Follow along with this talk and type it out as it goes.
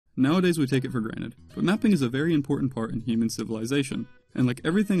Nowadays we take it for granted, but mapping is a very important part in human civilization, and like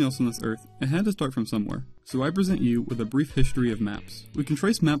everything else on this earth, it had to start from somewhere. So I present you with a brief history of maps. We can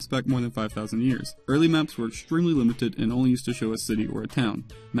trace maps back more than 5,000 years. Early maps were extremely limited and only used to show a city or a town.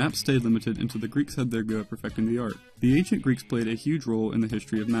 Maps stayed limited until the Greeks had their go at perfecting the art. The ancient Greeks played a huge role in the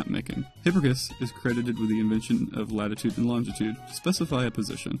history of map making. Hipparchus is credited with the invention of latitude and longitude to specify a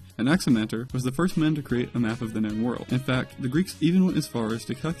position, and Axiomanter was the first man to create a map of the known world. In fact, the Greeks even went as far as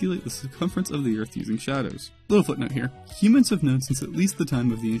to calculate the circumference of the earth using shadows. Little footnote here. Humans have known since at least the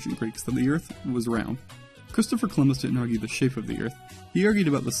time of the ancient Greeks that the earth was round. Christopher Columbus didn't argue the shape of the earth, he argued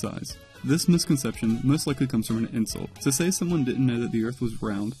about the size. This misconception most likely comes from an insult. To say someone didn't know that the earth was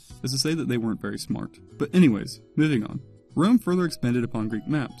round is to say that they weren't very smart. But anyways, moving on. Rome further expanded upon Greek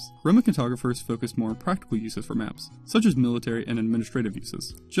maps. Roman cartographers focused more on practical uses for maps, such as military and administrative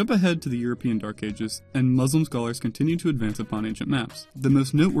uses. Jump ahead to the European Dark Ages, and Muslim scholars continued to advance upon ancient maps. The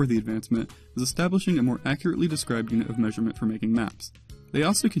most noteworthy advancement was establishing a more accurately described unit of measurement for making maps. They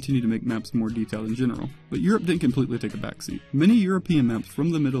also continued to make maps more detailed in general, but Europe didn't completely take a backseat. Many European maps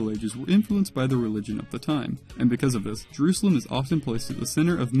from the Middle Ages were influenced by the religion of the time, and because of this, Jerusalem is often placed at the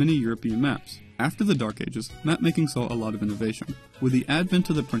center of many European maps. After the Dark Ages, mapmaking saw a lot of innovation. With the advent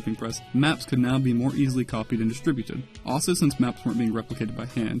of the printing press, maps could now be more easily copied and distributed. Also, since maps weren't being replicated by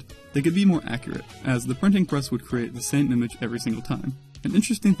hand, they could be more accurate, as the printing press would create the same image every single time. An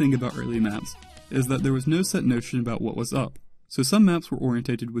interesting thing about early maps is that there was no set notion about what was up. So some maps were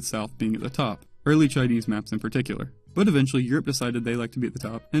orientated with south being at the top, early Chinese maps in particular. But eventually Europe decided they liked to be at the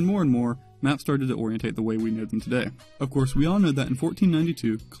top, and more, maps started to orientate the way we know them today. Of course, we all know that in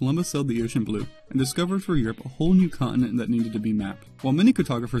 1492, Columbus sailed the ocean blue, and discovered for Europe a whole new continent that needed to be mapped. While many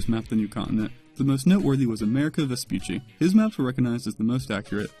cartographers mapped the new continent, the most noteworthy was Amerigo Vespucci. His maps were recognized as the most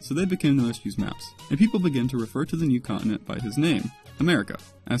accurate, so they became the most used maps, and people began to refer to the new continent by his name, America.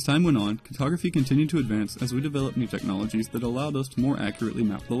 As time went on, cartography continued to advance as we developed new technologies that allowed us to more accurately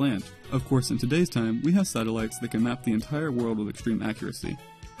map the land. Of course, in today's time, we have satellites that can map the entire world with extreme accuracy.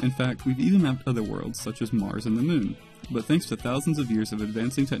 In fact, we've even mapped other worlds, such as Mars and the Moon. But thanks to thousands of years of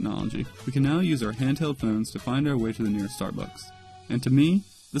advancing technology, we can now use our handheld phones to find our way to the nearest Starbucks. And to me,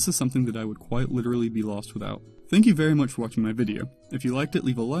 this is something that I would quite literally be lost without. Thank you very much for watching my video. If you liked it,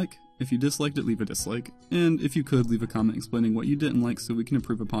 leave a like. If you disliked it, leave a dislike. And if you could, leave a comment explaining what you didn't like so we can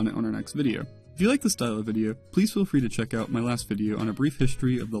improve upon it on our next video. If you like this style of video, please feel free to check out my last video on a brief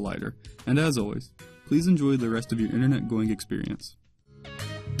history of the lighter. And as always, please enjoy the rest of your internet going experience.